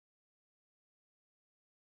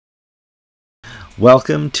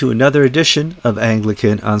Welcome to another edition of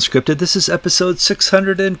Anglican Unscripted. This is episode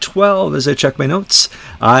 612 as I check my notes.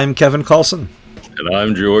 I'm Kevin Kallsen. And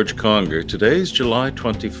I'm George Conger. Today's July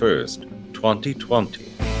 21st, 2020.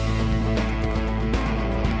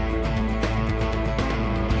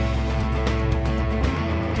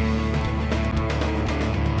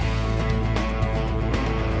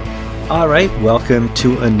 All right, welcome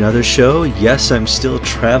to another show. Yes, I'm still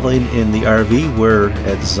traveling in the RV. We're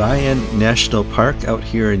at Zion National Park out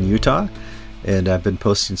here in Utah, and I've been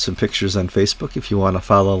posting some pictures on Facebook if you want to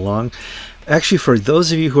follow along. Actually, for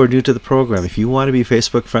those of you who are new to the program, if you want to be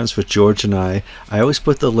Facebook friends with George and I always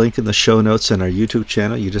put the link in the show notes on our YouTube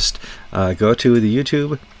channel. You just go to the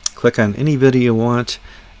YouTube, click on any video you want,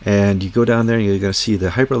 and you go down there and you're going to see the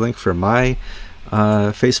hyperlink for my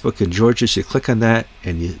Facebook and George's. You click on that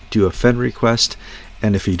and you do a friend request,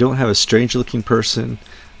 and if you don't have a strange looking person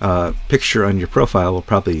picture on your profile,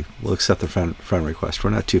 we'll accept the friend request. We're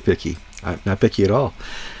not too picky. I'm not picky at all.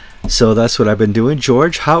 So that's what I've been doing.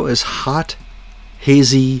 George, how is hot,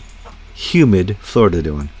 hazy, humid Florida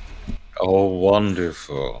doing? Oh,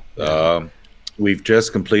 wonderful. We've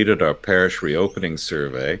just completed our parish reopening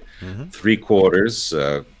survey. Three quarters,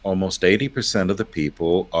 almost 80% of the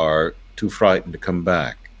people are too frightened to come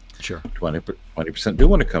back. Sure. 20% do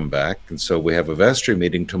want to come back, and so we have a vestry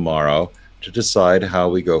meeting tomorrow to decide how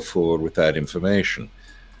we go forward with that information.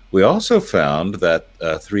 We also found that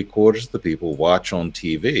three quarters of the people watch on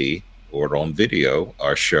TV or on video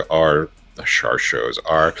our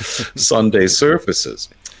Sunday services,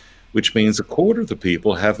 which means a quarter of the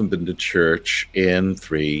people haven't been to church in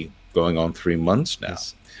going on 3 months now.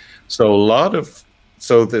 Yes.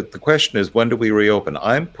 So the question is, when do we reopen?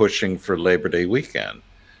 I'm pushing for Labor Day weekend.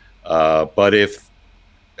 But if,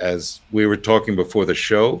 as we were talking before the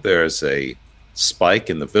show, there's a spike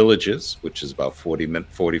in the villages, which is about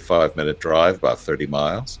 45-minute drive, about 30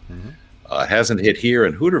 miles. It hasn't hit here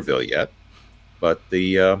in Hooterville yet, but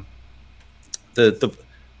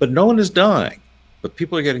but no one is dying, but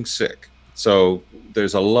people are getting sick. So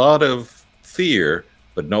there's a lot of fear,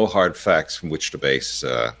 but no hard facts from which to base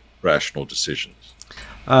rational decisions.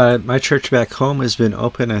 My church back home has been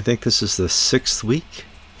open. I think this is the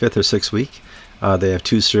fifth or sixth week. They have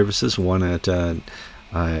two services, one at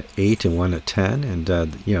 8 and one at 10, and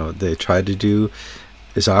they try to do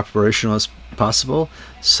as operational as possible.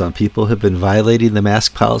 Some people have been violating the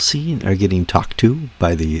mask policy and are getting talked to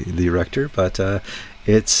by the rector, but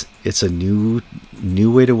it's a new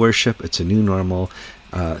way to worship. It's a new normal,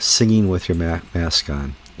 singing with your mask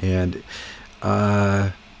on. And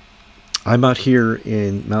I'm out here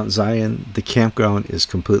in Mount Zion. The campground is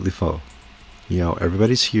completely full.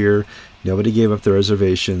 Everybody's here. Nobody gave up their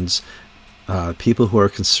reservations. People who are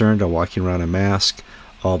concerned are walking around in mask.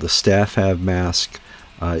 All the staff have masks.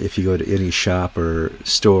 If you go to any shop or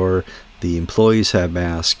store, the employees have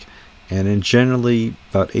masks. And then generally,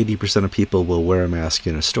 about 80% of people will wear a mask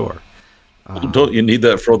in a store. Don't you need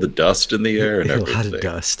that for all the dust in the air and everything? A lot of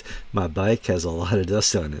dust. My bike has a lot of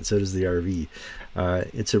dust on it. So does the RV.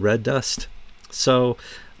 It's a red dust. So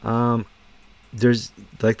there's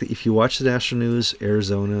if you watch the national news,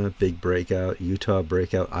 Arizona, big breakout, Utah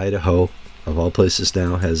breakout, Idaho, of all places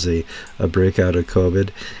now, has a breakout of COVID.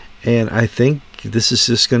 And I think this is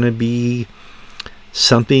just going to be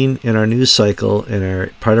something in our news cycle and our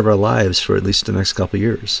part of our lives for at least the next couple of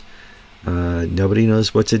years. Nobody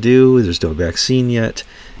knows what to do. There's no vaccine yet,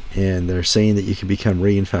 and they're saying that you can become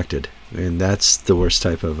reinfected, and that's the worst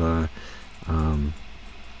type of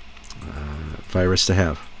virus to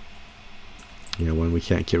have. One we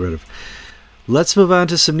can't get rid of. Let's move on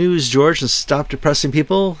to some news, George, and stop depressing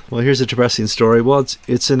people. Well, here's a depressing story. Well,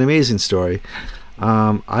 it's an amazing story.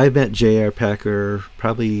 I met J.R. Packer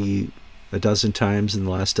probably a dozen times in the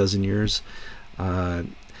last dozen years.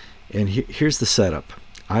 And here's the setup.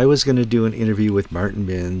 I was going to do an interview with Martin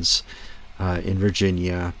Binns in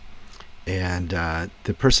Virginia. And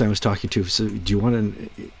the person I was talking to said, do you want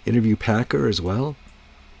to interview Packer as well?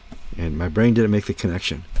 And my brain didn't make the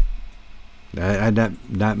connection. I had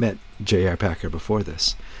not met J.R. Packer before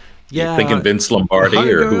this. Yeah, you're thinking Vince Lombardi,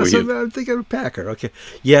 or who are you? I'm thinking of Packer. Okay,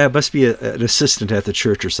 yeah, it must be an assistant at the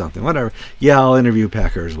church or something. Whatever. Yeah, I'll interview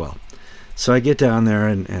Packer as well. So I get down there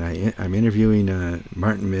and I'm interviewing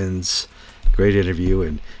Martin Binns. Great interview,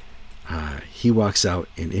 and he walks out,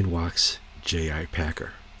 and in walks J.R.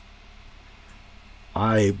 Packer.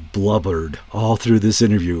 I blubbered all through this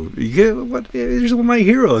interview. Here's one of my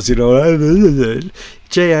heroes,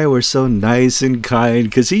 J.I. was so nice and kind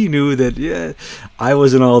because he knew that I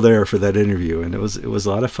wasn't all there for that interview, and it was a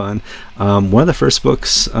lot of fun. One of the first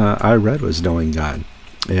books I read was Knowing God,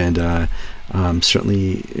 and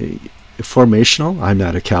certainly formational. I'm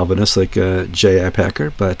not a Calvinist like J.I.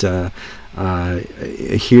 Packer, but a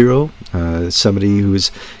hero, somebody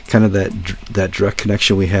who's kind of that direct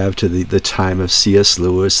connection we have to the time of C.S.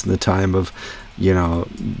 Lewis and the time of,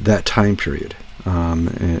 that time period,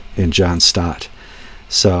 and John Stott.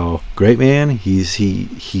 So great man. He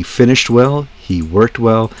finished well. He worked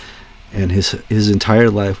well, and his entire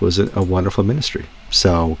life was a wonderful ministry.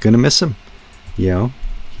 So gonna miss him.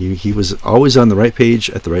 He was always on the right page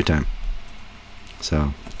at the right time.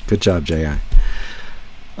 So good job, J.I.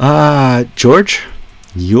 George,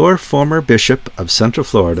 your former bishop of Central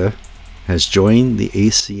Florida has joined the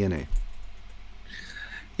ACNA.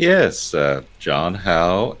 Yes, John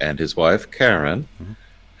Howe and his wife Karen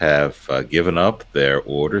have given up their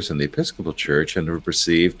orders in the Episcopal Church and have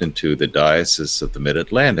received into the Diocese of the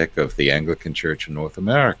Mid-Atlantic of the Anglican Church in North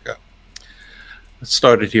America. I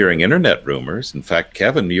started hearing internet rumors. In fact,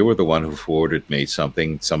 Kevin, you were the one who forwarded me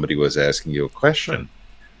something. Somebody was asking you a question. Sure.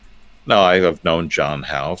 Now, I have known John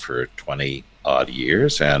Howe for 20-odd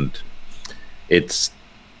years, and it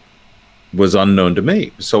was unknown to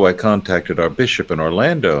me. So I contacted our bishop in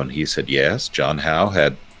Orlando, and he said, yes, John Howe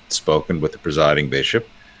had spoken with the presiding bishop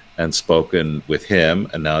and spoken with him,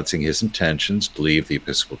 announcing his intentions to leave the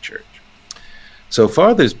Episcopal Church. So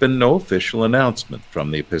far, there's been no official announcement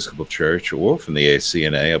from the Episcopal Church or from the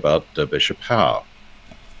ACNA about Bishop Howe.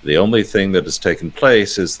 The only thing that has taken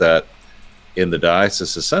place is that in the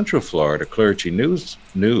Diocese of Central Florida Clergy News,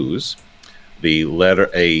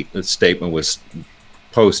 a statement was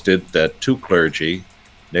posted that two clergy,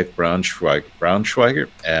 Nick Braunschweiger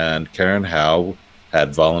and Karen Howe,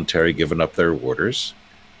 had voluntarily given up their orders.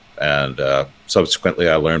 And subsequently,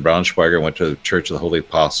 I learned Braunschweiger went to the Church of the Holy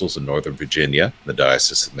Apostles in Northern Virginia, the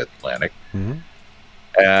Diocese of Mid-Atlantic.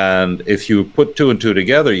 And if you put two and two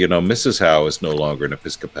together, Mrs. Howe is no longer an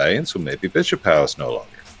Episcopalian, so maybe Bishop Howe is no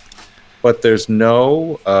longer. But there's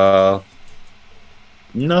nothing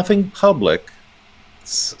public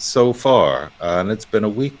so far, and it's been a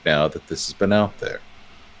week now that this has been out there.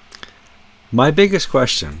 My biggest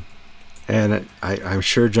question, and I'm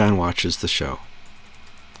sure John watches the show,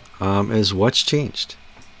 is what's changed?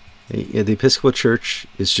 The Episcopal Church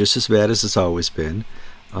is just as bad as it's always been.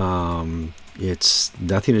 Nothing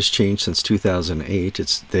has changed since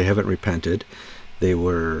 2008. They haven't repented. They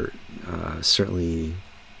were certainly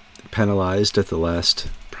penalized at the last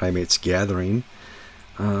primates gathering.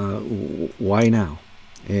 Why now?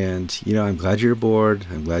 And I'm glad you're aboard.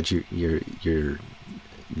 I'm glad you're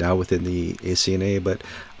now within the ACNA, but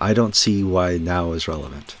I don't see why now is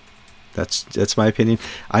relevant. That's my opinion.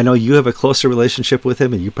 I know you have a closer relationship with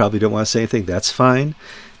him, and you probably don't want to say anything. That's fine.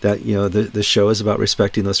 That the show is about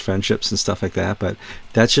respecting those friendships and stuff like that. But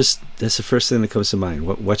that's the first thing that comes to mind.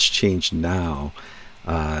 What's changed now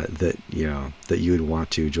that you would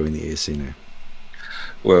want to join the ACNA?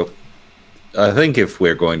 Well, I think if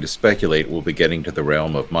we're going to speculate, we'll be getting to the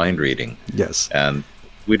realm of mind reading. Yes, and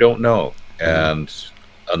we don't know. And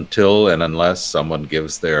until and unless someone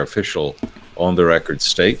gives their official on-the-record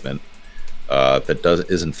statement that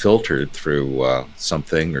isn't filtered through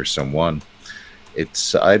something or someone,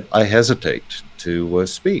 I hesitate to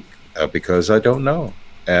speak because I don't know.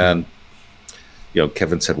 And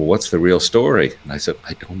Kevin said, "Well, what's the real story?" And I said,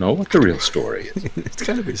 "I don't know what the real story is." It's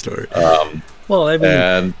got to be a story. Well, I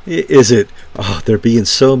mean, is it? Oh, they're being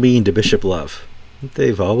so mean to Bishop Love.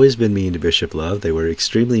 They've always been mean to Bishop Love. They were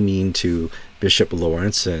extremely mean to Bishop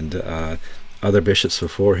Lawrence and other bishops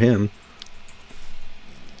before him.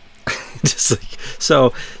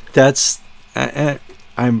 So that's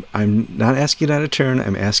I'm not asking out of turn.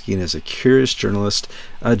 I'm asking as a curious journalist.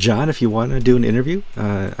 John, if you want to do an interview,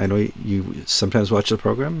 I know you sometimes watch the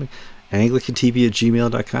program,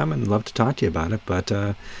 AnglicanTV@gmail.com, and love to talk to you about it. But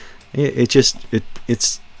it's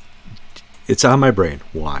on my brain.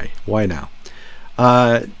 Why now?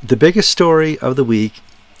 The biggest story of the week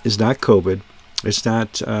is not COVID. It's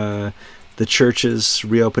not the churches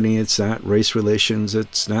reopening. It's not race relations.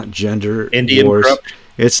 It's not gender Indian wars. Corruption.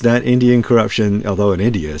 It's not Indian corruption, although in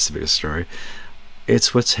India it's the biggest story.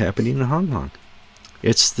 It's what's happening in Hong Kong.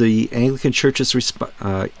 It's the Anglican Church's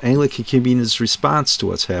Anglican Communion's response to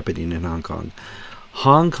what's happening in Hong Kong.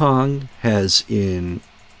 Hong Kong has, in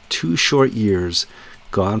 2 short years,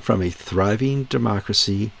 gone from a thriving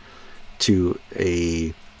democracy to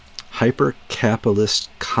a hyper-capitalist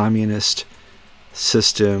communist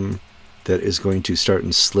system that is going to start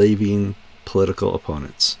enslaving political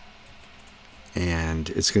opponents. And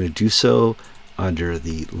it's going to do so under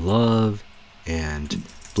the love and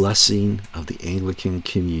blessing of the Anglican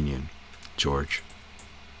Communion, George.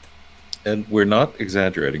 And we're not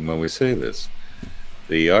exaggerating when we say this.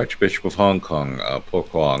 The Archbishop of Hong Kong, Po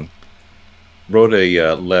Kwong, wrote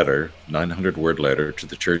a letter, 900-word letter, to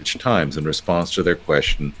the Church Times in response to their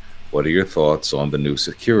question, what are your thoughts on the new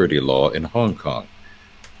security law in Hong Kong?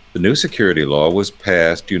 The new security law was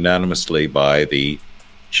passed unanimously by the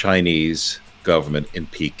Chinese government in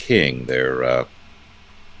Peking, their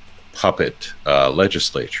puppet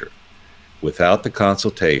legislature, without the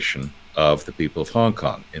consultation of the people of Hong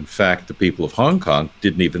Kong. In fact, the people of Hong Kong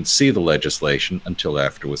didn't even see the legislation until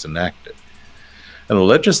after it was enacted. And the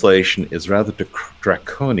legislation is rather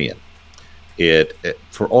draconian. It,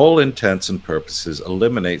 for all intents and purposes,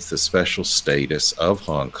 eliminates the special status of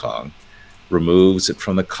Hong Kong, removes it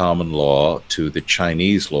from the common law to the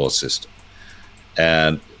Chinese law system.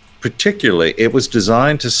 And particularly, it was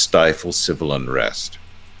designed to stifle civil unrest.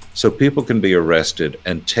 So people can be arrested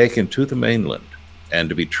and taken to the mainland and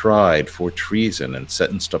to be tried for treason and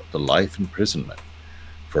sentenced up to life imprisonment,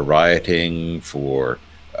 for rioting, for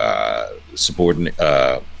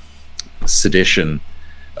sedition.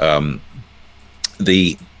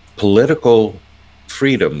 The political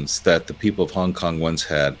freedoms that the people of Hong Kong once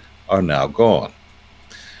had are now gone.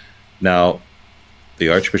 Now, the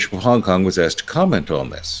Archbishop of Hong Kong was asked to comment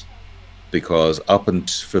on this, because up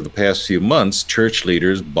until for the past few months, church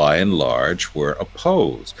leaders, by and large, were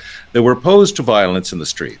opposed. They were opposed to violence in the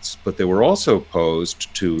streets, but they were also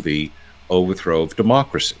opposed to the overthrow of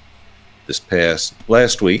democracy.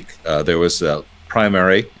 Last week, there was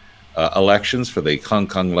primary elections for the Hong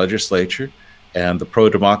Kong legislature, and the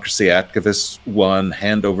pro-democracy activists won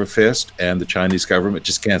hand over fist, and the Chinese government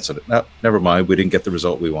just canceled it. No, never mind, we didn't get the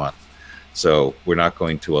result we want. So we're not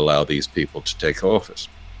going to allow these people to take office.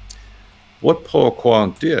 What Paul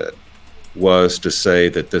Kwong did was to say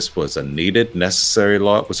that this was a needed, necessary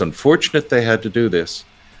law. It was unfortunate they had to do this,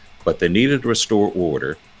 but they needed to restore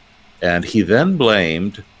order. And he then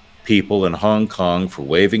blamed people in Hong Kong for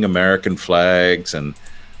waving American flags. And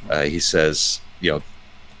he says, you know,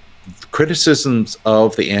 criticisms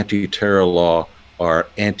of the anti-terror law are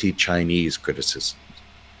anti-Chinese criticisms.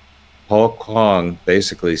 Paul Kwong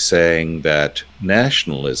basically saying that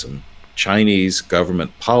nationalism, Chinese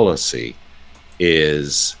government policy,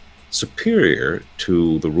 is superior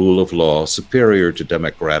to the rule of law, superior to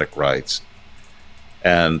democratic rights.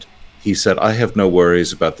 And he said, I have no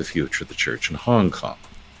worries about the future of the church in Hong Kong.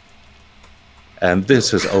 And this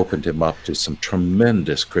has opened him up to some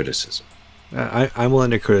tremendous criticism. I'm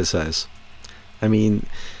willing to criticize. I mean,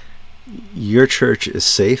 your church is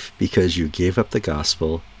safe because you gave up the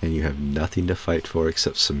gospel and you have nothing to fight for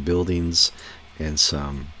except some buildings and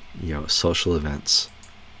some, you know, social events.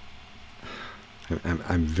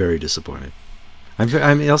 I'm very disappointed.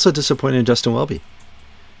 I'm also disappointed in Justin Welby.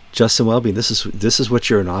 Justin Welby, this is what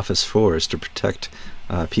you're in office for, is to protect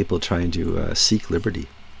people trying to seek liberty.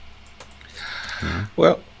 Yeah.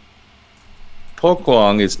 Well, Paul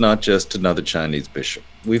Kwong is not just another Chinese bishop.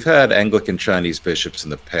 We've had Anglican Chinese bishops in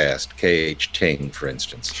the past, K.H. Ting, for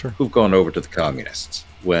instance, sure, who've gone over to the communists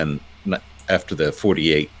after the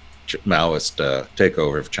 48 Maoist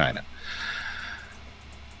takeover of China.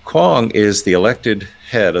 Kwong is the elected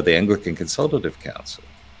head of the Anglican Consultative Council.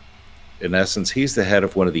 In essence, he's the head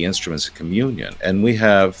of one of the instruments of communion. And we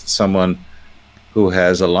have someone who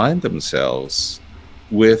has aligned themselves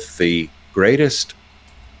with the greatest,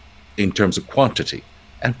 in terms of quantity,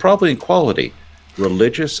 and probably in quality,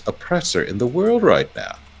 religious oppressor in the world right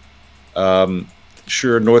now.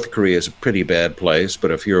 Sure, North Korea is a pretty bad place,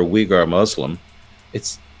 but if you're a Uyghur Muslim,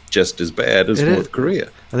 it's just as bad as North Korea.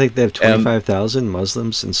 I think they have 25,000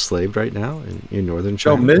 Muslims enslaved right now in northern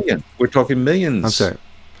China. Oh, million. We're talking millions. I'm sorry.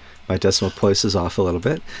 My decimal place is off a little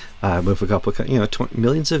bit. Move a couple,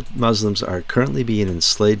 millions of Muslims are currently being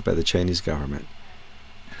enslaved by the Chinese government.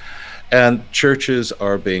 And churches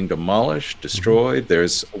are being demolished, destroyed.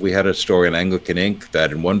 We had a story in Anglican Inc.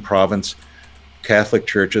 that in one province, Catholic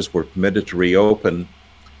churches were permitted to reopen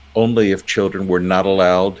only if children were not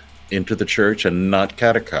allowed into the church and not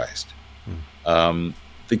catechized.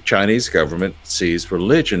 The Chinese government sees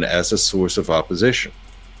religion as a source of opposition.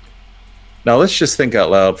 Now, let's just think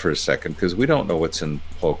out loud for a second, because we don't know what's in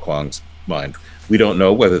Paul Kwong's mind. We don't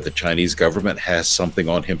know whether the Chinese government has something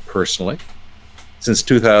on him personally. Since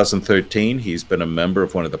 2013, he's been a member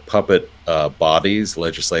of one of the puppet bodies,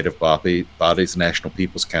 legislative bodies, National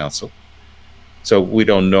People's Council. So we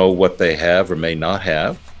don't know what they have or may not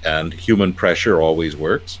have, and human pressure always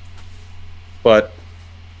works. But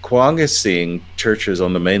Kwong is seeing churches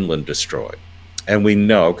on the mainland destroyed. And we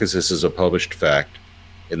know, because this is a published fact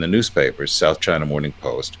in the newspapers, South China Morning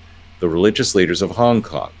Post, the religious leaders of Hong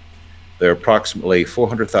Kong. There are approximately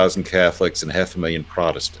 400,000 Catholics and 500,000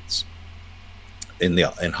 Protestants in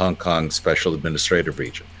Hong Kong's special administrative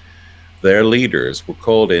region. their leaders were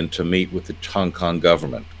called in to meet with the Hong Kong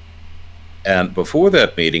government. And before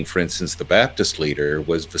that meeting, for instance, the Baptist leader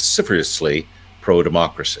was vociferously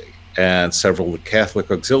pro-democracy, and several Catholic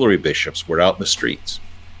auxiliary bishops were out in the streets.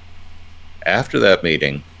 After that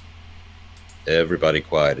meeting, everybody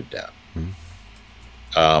quieted down.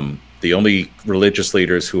 The only religious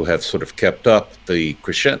leaders who have sort of kept up the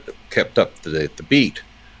beat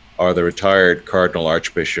are the retired Cardinal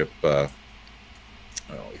Archbishop,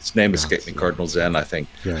 his name escaped me, Cardinal Zen, I think.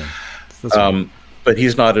 Yeah. But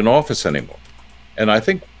he's not in office anymore. And I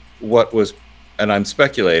think what was, and I'm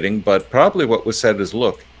speculating, but probably what was said is,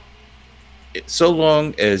 look, so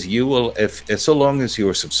long as you will, so long as you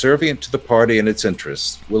are subservient to the party and its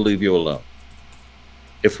interests, we'll leave you alone.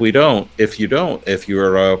 If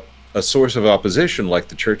you're a source of opposition like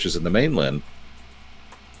the churches in the mainland,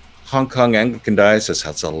 Hong Kong Anglican Diocese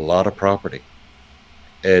has a lot of property.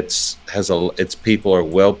 Its people are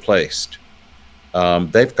well placed.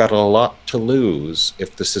 They've got a lot to lose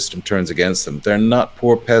if the system turns against them. They're not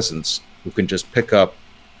poor peasants who can just pick up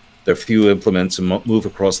their few implements and move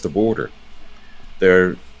across the border.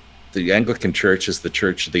 The Anglican Church is the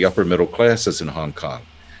church of the upper middle classes in Hong Kong.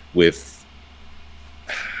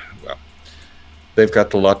 They've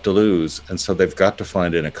got a lot to lose, and so they've got to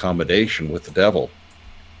find an accommodation with the devil.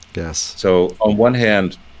 Yes. So on one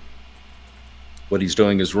hand, what he's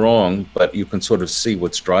doing is wrong, but you can sort of see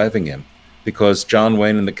what's driving him, because John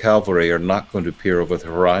Wayne and the cavalry are not going to appear over the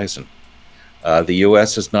horizon. The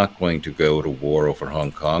U.S. is not going to go to war over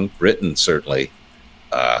Hong Kong. Britain certainly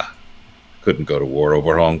couldn't go to war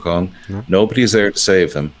over Hong Kong. No. Nobody's there to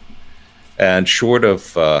save them. And short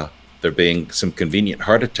of there being some convenient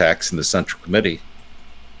heart attacks in the Central Committee,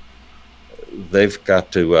 they've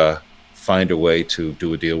got to find a way to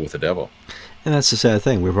do a deal with the devil. And that's the sad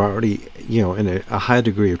thing. We're already, in a high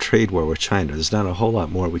degree of trade war with China. There's not a whole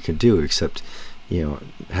lot more we can do except,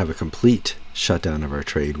 have a complete shutdown of our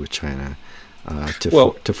trade with China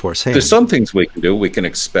to force hand. There's some things we can do. We can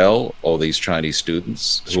expel all these Chinese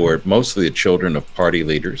students who are mostly the children of party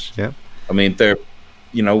leaders. Yeah. I mean, they're,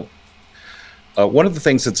 one of the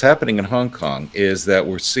things that's happening in Hong Kong is that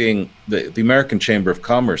we're seeing the American Chamber of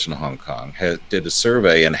Commerce in Hong Kong did a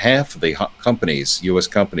survey, and half of the companies, U.S.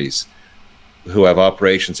 companies, who have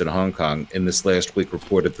operations in Hong Kong in this last week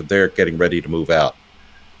reported that they're getting ready to move out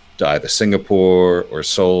to either Singapore or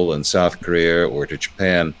Seoul in South Korea or to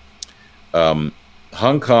Japan.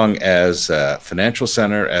 Hong Kong as a financial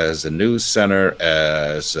center, as a news center,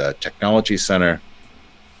 as a technology center,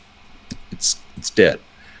 it's dead.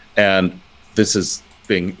 And this is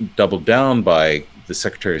being doubled down by the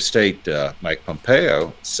Secretary of State, Mike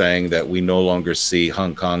Pompeo, saying that we no longer see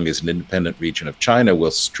Hong Kong as an independent region of China.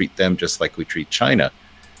 We'll treat them just like we treat China.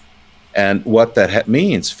 And what that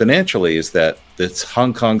means financially is that this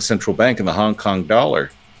Hong Kong central bank and the Hong Kong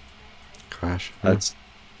dollar crash.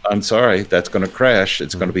 I'm sorry, that's going to crash.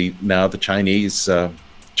 It's going to be now the Chinese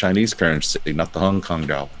currency, not the Hong Kong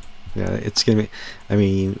dollar. Yeah, it's going to be. I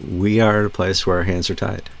mean, we are at a place where our hands are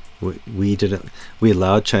tied. We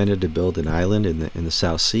allowed China to build an island in the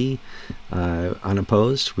South Sea,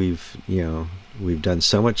 unopposed. We've done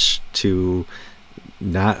so much to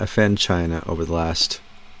not offend China over the last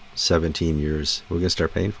 17 years. We're going to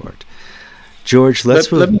start paying for it. George,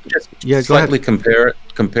 let me just slightly compare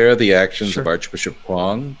the actions of Archbishop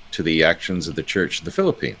Huang to the actions of the Church in the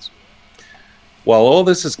Philippines. While all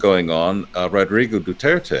this is going on, Rodrigo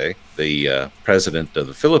Duterte, the president of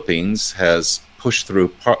the Philippines, has pushed through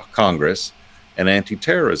Congress an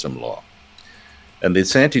anti-terrorism law. And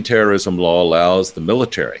this anti-terrorism law allows the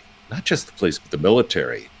military, not just the police, but the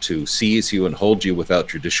military, to seize you and hold you without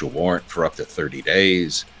judicial warrant for up to 30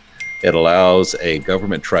 days. It allows a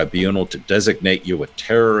government tribunal to designate you a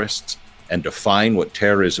terrorist and define what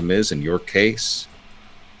terrorism is in your case.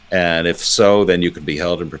 And if so, then you can be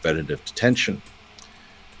held in preventative detention.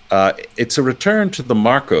 It's a return to the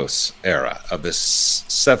Marcos era of the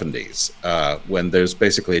 70s, when there's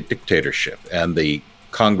basically a dictatorship and the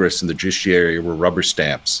Congress and the judiciary were rubber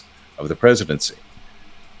stamps of the presidency.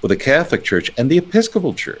 Well, the Catholic Church and the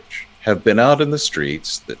Episcopal Church have been out in the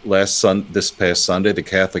streets. This past Sunday, the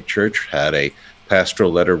Catholic Church had a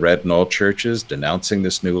pastoral letter read in all churches denouncing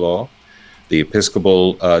this new law. The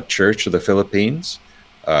Episcopal Church of the Philippines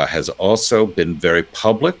has also been very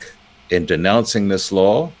public in denouncing this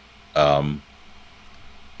law.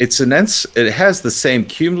 It has the same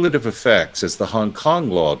cumulative effects as the Hong Kong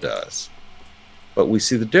law does. But we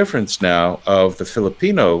see the difference now of the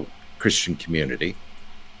Filipino Christian community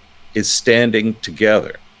is standing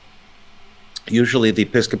together. Usually the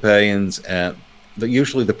Episcopalians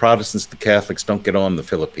usually the Protestants, the Catholics don't get on the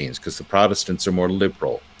Philippines because the Protestants are more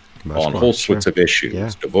liberal. on whole sorts of issues,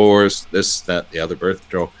 Yeah. divorce, this, that, the other, birth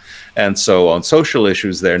control. And so on social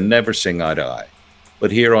issues, they're never seeing eye to eye.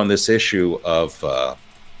 But here on this issue of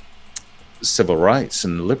civil rights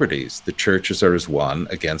and liberties, the churches are as one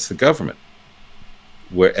against the government,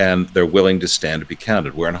 and they're willing to stand to be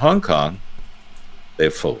counted. Where in Hong Kong,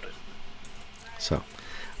 they've folded. So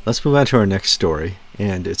let's move on to our next story.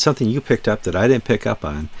 And it's something you picked up that I didn't pick up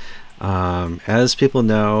on. As people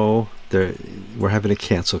know, we're having a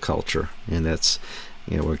cancel culture, and that's,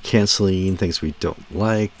 we're canceling things we don't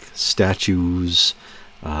like, statues,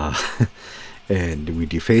 and we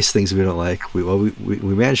deface things we don't like. We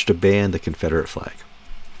managed to ban the Confederate flag.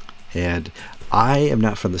 And I am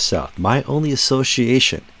not from the South. My only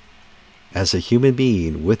association as a human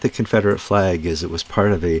being with the Confederate flag is it was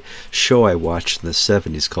part of a show I watched in the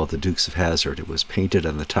 70s called The Dukes of Hazzard. It was painted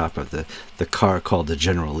on the top of the car called the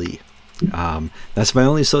General Lee. That's my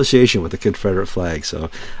only association with the Confederate flag, so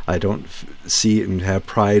I don't see it and have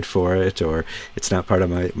pride for it, or it's not part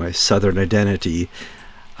of my Southern identity.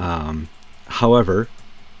 However,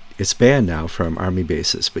 it's banned now from Army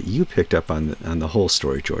bases, but you picked up on the whole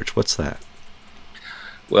story, George. What's that?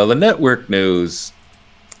 Well, the network news,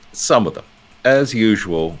 some of them, as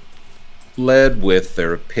usual, led with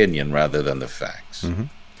their opinion rather than the facts. Mm-hmm.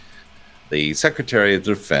 The Secretary of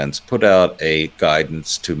Defense put out a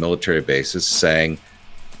guidance to military bases saying,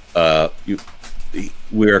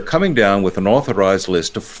 we are coming down with an authorized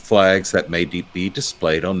list of flags that may be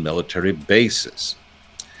displayed on military bases.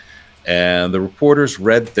 And the reporters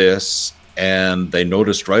read this, and they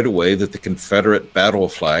noticed right away that the Confederate battle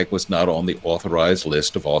flag was not on the authorized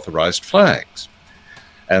list of authorized flags.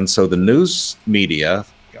 And so the news media,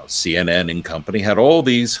 CNN and company, had all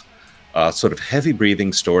these sort of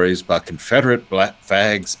heavy-breathing stories about Confederate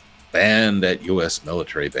flags banned at U.S.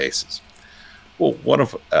 military bases. Well, one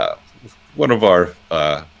of our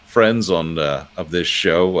friends of this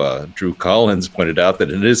show, Drew Collins, pointed out that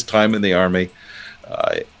in his time in the Army,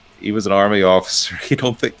 he was an Army officer.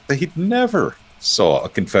 He'd never saw a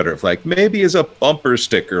Confederate flag, maybe as a bumper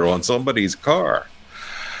sticker on somebody's car.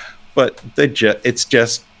 But it's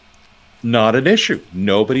just not an issue.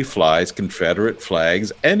 Nobody flies Confederate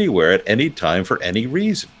flags anywhere at any time for any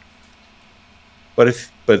reason. But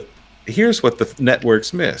here's what the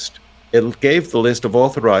networks missed. It gave the list of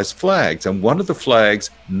authorized flags, and one of the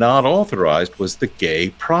flags not authorized was the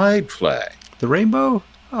gay pride flag. The rainbow?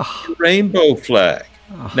 Oh. The rainbow flag.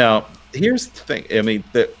 Oh. Now, here's the thing. I mean,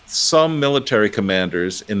 some military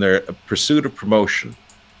commanders, in their pursuit of promotion,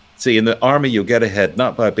 see, in the Army, you get ahead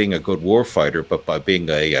not by being a good war fighter, but by being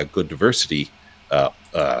a good diversity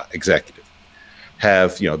executive.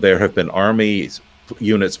 There have been Army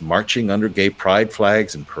units marching under gay pride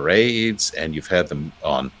flags and parades, and you've had them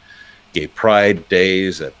on gay pride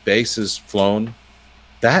days at bases flown.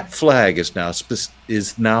 That flag is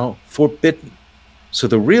now forbidden. So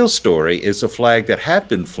the real story is a flag that had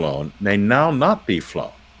been flown may now not be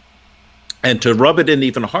flown. And to rub it in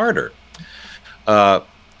even harder,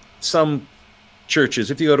 some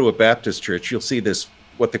churches, if you go to a Baptist church, you'll see this,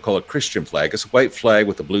 what they call a Christian flag. It's a white flag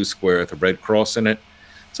with a blue square with a red cross in it.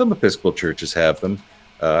 Some Episcopal churches have them.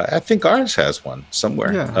 I think ours has one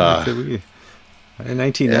somewhere. Yeah, in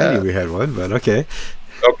 1990 we had one, but okay.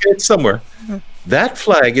 Okay, it's somewhere. That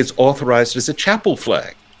flag is authorized as a chapel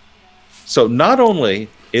flag. So not only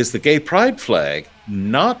is the gay pride flag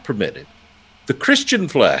not permitted, the Christian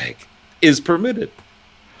flag is permitted.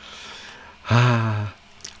 All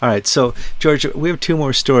right, so George, we have two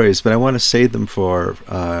more stories, but I want to save them for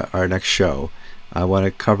our next show. I want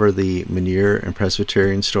to cover the Manier and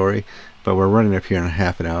Presbyterian story, but we're running up here in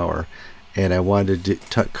half an hour, and I wanted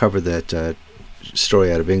to cover that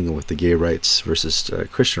story out of England with the gay rights versus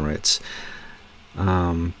Christian rights.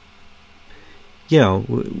 We're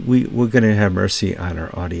going to have mercy on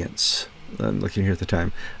our audience. I'm looking here at the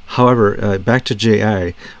time. However, back to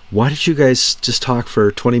J.I. Why did you guys just talk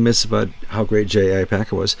for 20 minutes about how great J.I.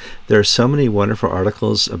 Packer was? There are so many wonderful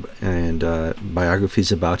articles and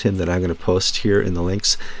biographies about him that I'm going to post here in the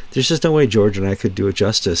links. There's just no way George and I could do it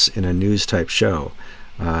justice in a news-type show,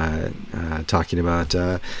 talking about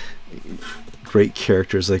great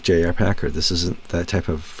characters like J.I. Packer. This isn't that type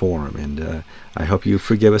of forum, and I hope you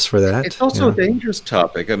forgive us for that. It's also a dangerous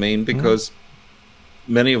topic. I mean, because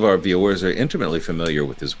many of our viewers are intimately familiar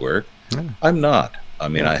with his work. Yeah. I'm not. I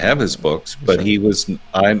mean, I have his books, but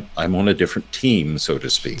I'm on a different team, so to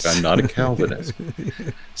speak. I'm not a Calvinist.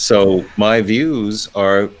 So my views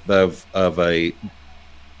are of a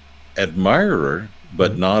admirer,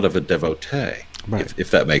 but not of a devotee, if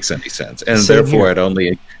that makes any sense. And Same therefore, here.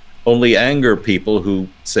 I'd only anger people who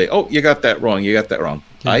say, oh, you got that wrong, you got that wrong.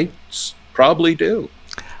 Yeah. I probably do.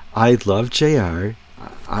 I love JR.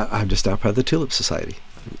 I'm just not part of the Tulip Society.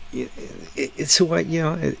 It's who I,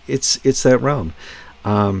 it's that realm.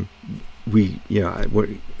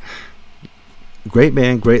 We're great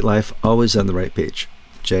man, great life, always on the right page.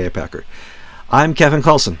 J.A. Packer. I'm Kevin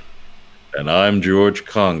Kallsen. And I'm George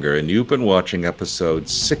Conger, and you've been watching episode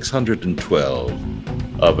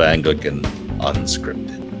 612 of Anglican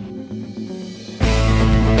Unscripted.